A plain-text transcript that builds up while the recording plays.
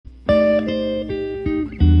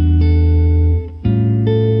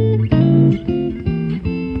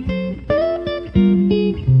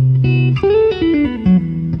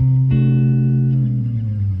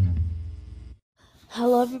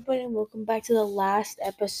back to the last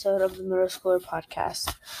episode of the Middle Schooler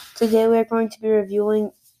Podcast. Today we are going to be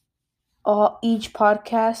reviewing each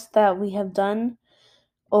podcast that we have done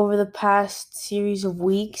over the past series of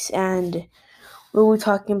weeks, and we'll be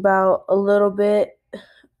talking about a little bit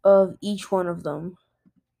of each one of them.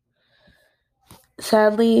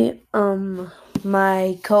 Sadly,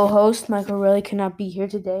 my co-host Michael really cannot be here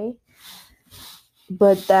today,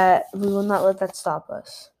 but that we will not let that stop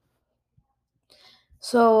us.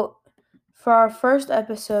 So, for our first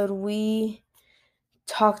episode, we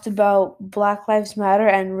talked about Black Lives Matter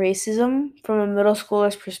and racism from a middle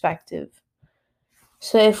schooler's perspective.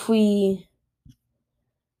 So if we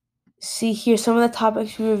see here, some of the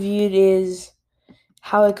topics we reviewed is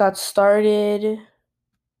how it got started,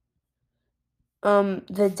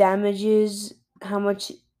 the damages, how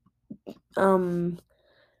much the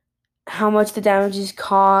damages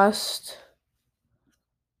cost,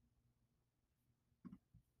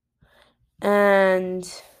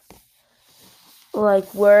 and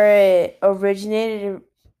where it originated.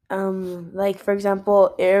 For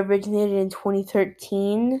example, it originated in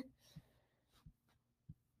 2013,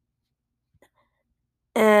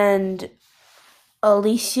 and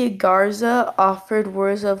Alicia Garza offered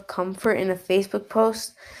words of comfort in a Facebook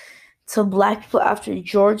post to Black people after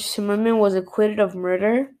George Zimmerman was acquitted of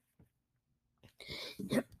murder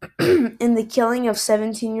in the killing of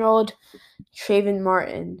 17-year-old Trayvon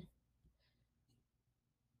Martin.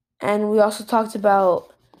 And we also talked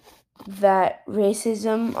about that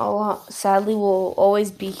racism, sadly, will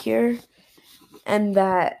always be here, and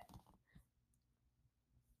that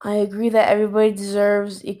I agree that everybody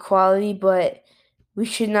deserves equality, but we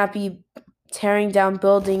should not be tearing down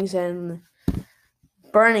buildings and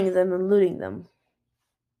burning them and looting them.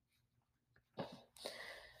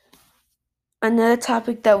 Another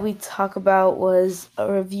topic that we talk about was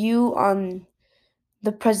a review on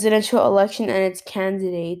the presidential election and its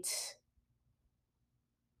candidates,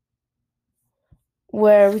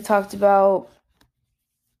 where we talked about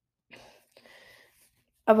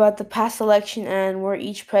the past election and where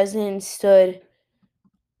each president stood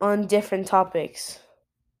on different topics.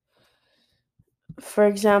 For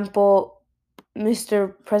example,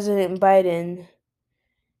 Mr. President Biden,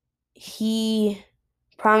 he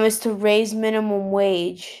promised to raise minimum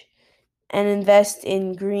wage and invest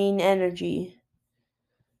in green energy.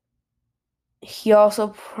 He also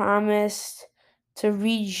promised to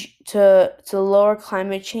lower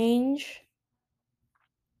climate change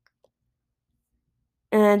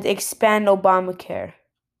and expand Obamacare.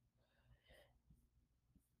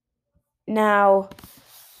 Now,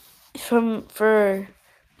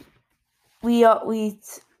 we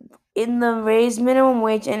in the raise minimum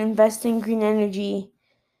wage and invest in green energy,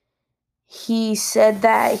 he said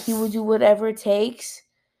that he would do whatever it takes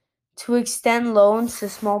to extend loans to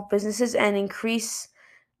small businesses and increase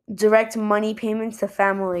direct money payments to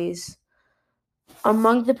families.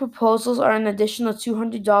 Among the proposals are an additional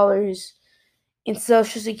 $200 in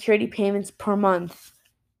Social Security payments per month.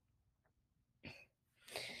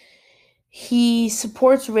 He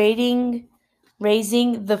supports raising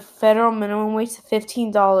the federal minimum wage to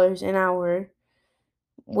 $15 an hour,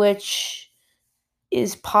 which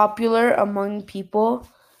is popular among people,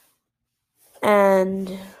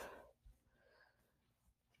 and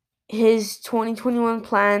his 2021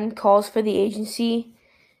 plan calls for the agency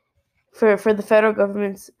for the federal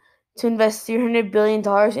government to invest $300 billion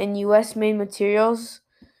in U.S.-made materials,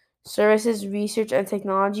 services, research, and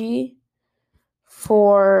technology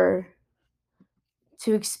to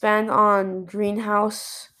expand on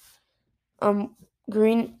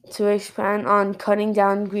cutting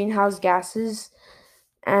down greenhouse gases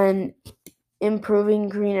and improving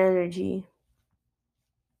green energy.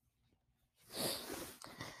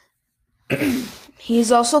 He's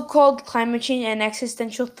also called climate change an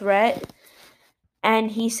existential threat, and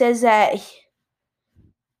he says that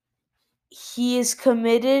he is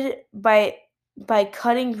committed by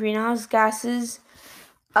cutting greenhouse gases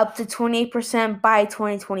up to 28% by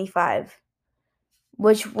 2025,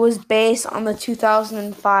 which was based on the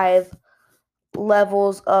 2005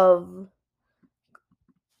 levels of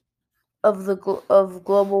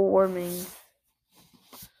global warming.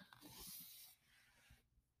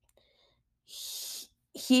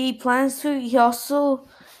 He also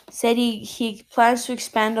said he plans to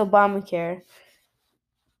expand Obamacare,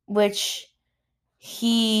 which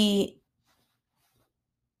to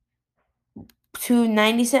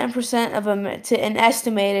 97% to an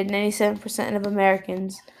estimated 97% of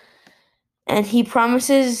Americans, and he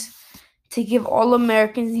promises to give all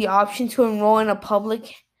Americans the option to enroll in a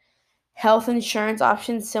public health insurance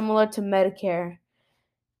option similar to Medicare.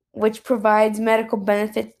 which provides medical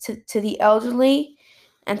benefits to the elderly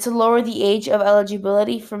and to lower the age of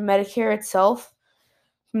eligibility for Medicare itself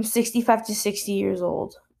from 65 to 60 years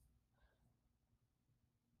old.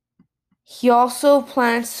 He also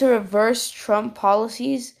plans to reverse Trump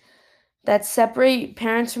policies that separate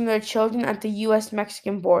parents from their children at the US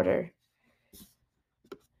Mexican border.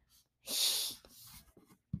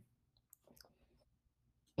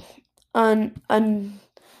 On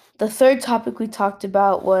the third topic we talked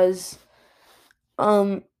about was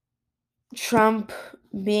Trump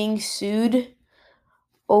being sued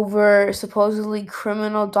over supposedly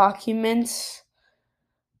criminal documents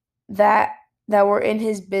that were in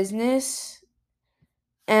his business,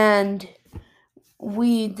 and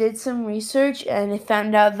we did some research and it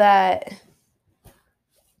found out that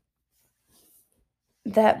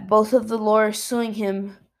both of the lawyers suing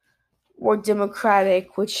him were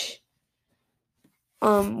Democratic, which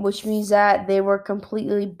means that they were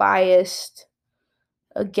completely biased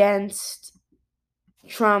against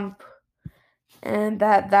Trump, and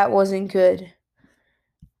that wasn't good.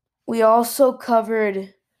 We also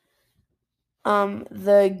covered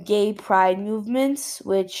the gay pride movements,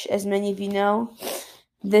 which, as many of you know,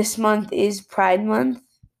 this month is Pride Month,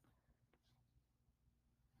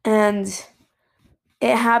 and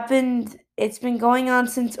it's been going on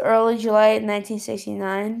since early July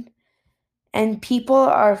 1969, and people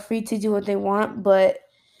are free to do what they want, but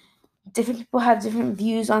different people have different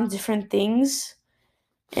views on different things,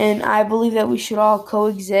 and I believe that we should all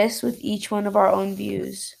coexist with each one of our own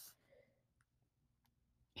views.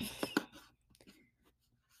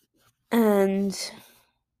 And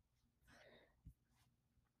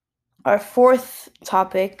our fourth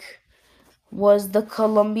topic was the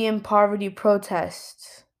Colombian poverty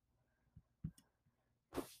protests,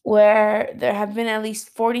 where there have been at least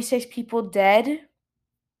 46 people dead,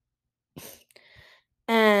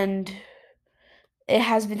 and it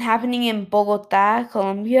has been happening in Bogota,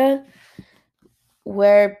 Colombia,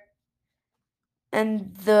 where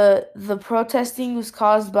the protesting was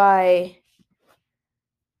caused by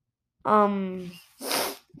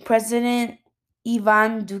President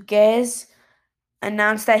Ivan Duque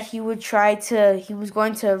announced that he was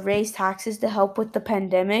going to raise taxes to help with the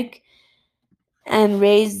pandemic and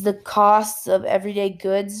raise the costs of everyday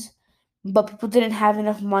goods, but people didn't have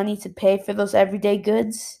enough money to pay for those everyday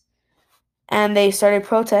goods, and they started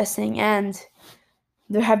protesting, and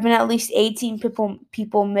there have been at least 18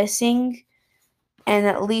 people missing and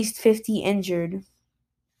at least 50 injured.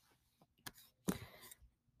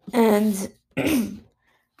 And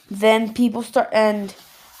then and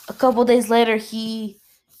a couple days later he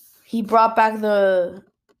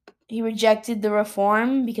rejected the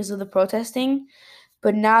reform because of the protesting,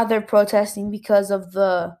 but now they're protesting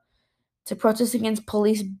to protest against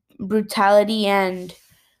police brutality, and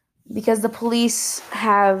because the police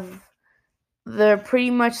they're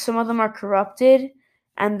pretty much, some of them are corrupted,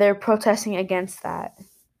 and they're protesting against that.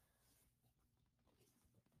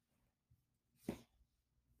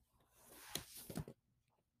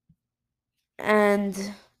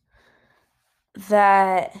 And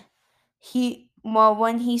that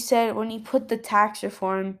when he put the tax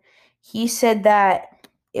reform, he said that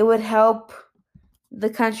it would help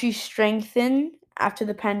the country strengthen after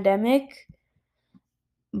the pandemic,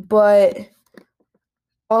 but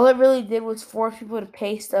all it really did was force people to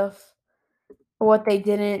pay stuff for what they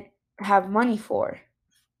didn't have money for.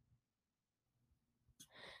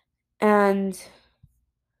 And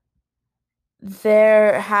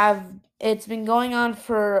it's been going on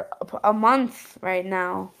for a month right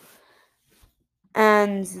now,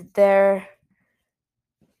 and there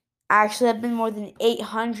actually have been more than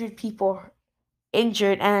 800 people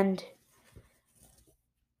injured. And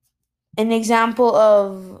an example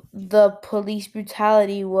of the police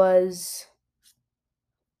brutality was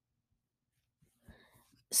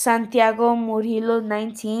Santiago Murillo,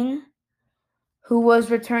 19, who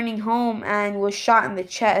was returning home and was shot in the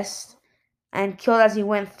chest and killed as he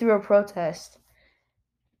went through a protest.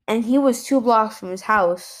 And he was 2 blocks from his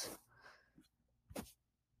house.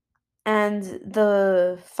 And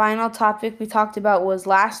the final topic we talked about was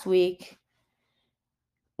last week,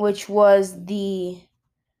 which was the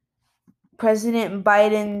President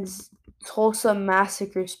Biden's Tulsa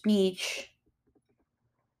massacre speech.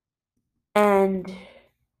 And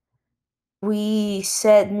me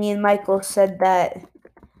and Michael said that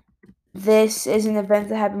this is an event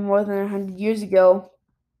that happened more than 100 years ago,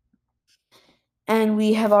 and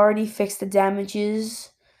we have already fixed the damages.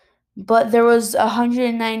 But there was a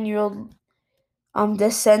 109-year-old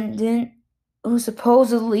descendant who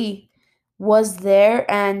supposedly was there,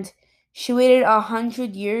 and she waited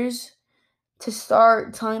 100 years to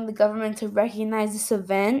start telling the government to recognize this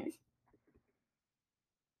event.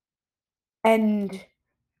 And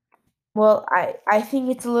well, I think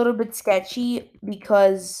it's a little bit sketchy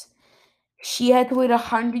because she had to wait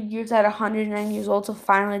 100 years at 109 years old to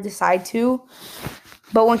finally decide to.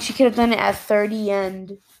 But when she could have done it at 30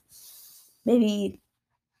 and maybe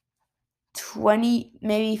 20,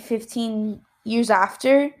 maybe 15 years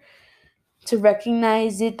after, to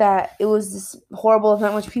recognize it that it was this horrible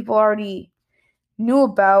event which people already knew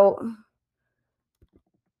about,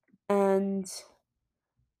 and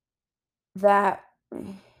that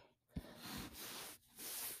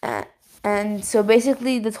and so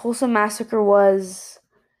basically the Tulsa massacre was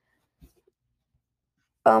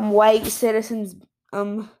white citizens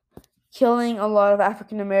killing a lot of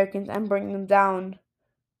African Americans and burning them down,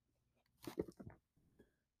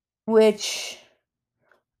 which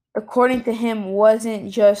according to him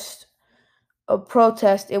wasn't just a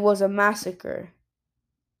protest, it was a massacre.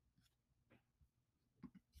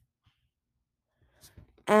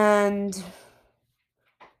 And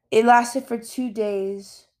it lasted for 2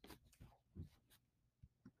 days.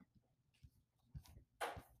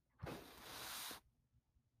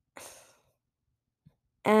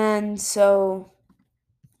 And so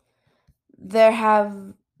there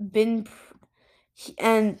have been,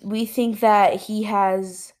 and we think that he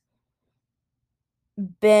has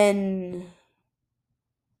been,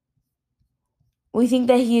 we think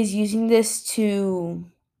that he is using this to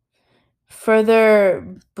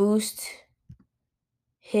further boost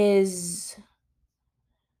his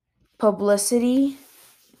publicity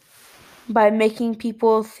by making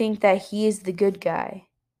people think that he is the good guy.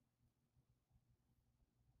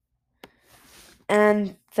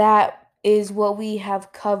 And that is what we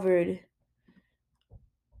have covered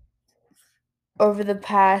over the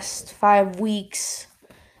past 5 weeks.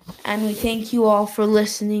 And we thank you all for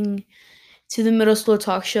listening to the Middle School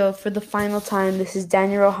Talk Show for the final time. This is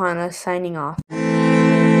Daniel Rohana signing off.